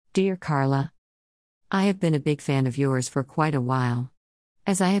Dear Carla, I have been a big fan of yours for quite a while.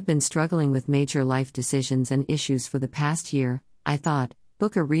 As I have been struggling with major life decisions and issues for the past year, I thought,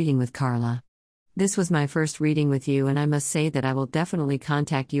 book a reading with Carla. This was my first reading with you, and I must say that I will definitely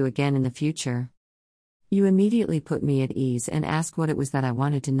contact you again in the future. You immediately put me at ease and asked what it was that I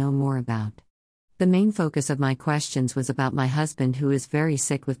wanted to know more about. The main focus of my questions was about my husband, who is very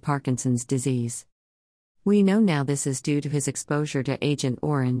sick with Parkinson's disease. We know now this is due to his exposure to Agent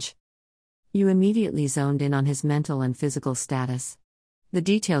Orange. You immediately zoned in on his mental and physical status. The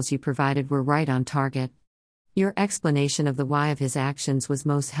details you provided were right on target. Your explanation of the why of his actions was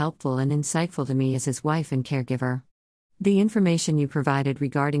most helpful and insightful to me as his wife and caregiver. The information you provided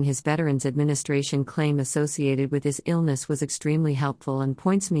regarding his Veterans Administration claim associated with his illness was extremely helpful and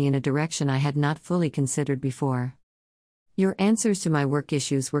points me in a direction I had not fully considered before. Your answers to my work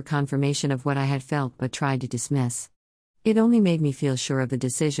issues were confirmation of what I had felt but tried to dismiss. It only made me feel sure of the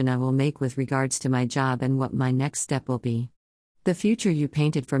decision I will make with regards to my job and what my next step will be. The future you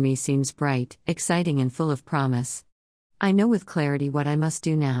painted for me seems bright, exciting, and full of promise. I know with clarity what I must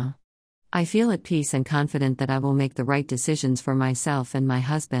do now. I feel at peace and confident that I will make the right decisions for myself and my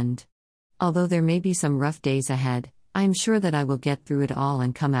husband. Although there may be some rough days ahead, I am sure that I will get through it all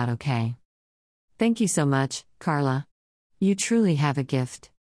and come out okay. Thank you so much, Carla. You truly have a gift.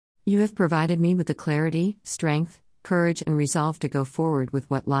 You have provided me with the clarity, strength, courage, and resolve to go forward with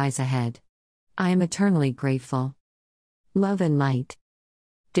what lies ahead. I am eternally grateful. Love and light.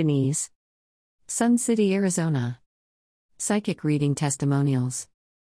 Denise. Sun City, Arizona. Psychic Reading Testimonials.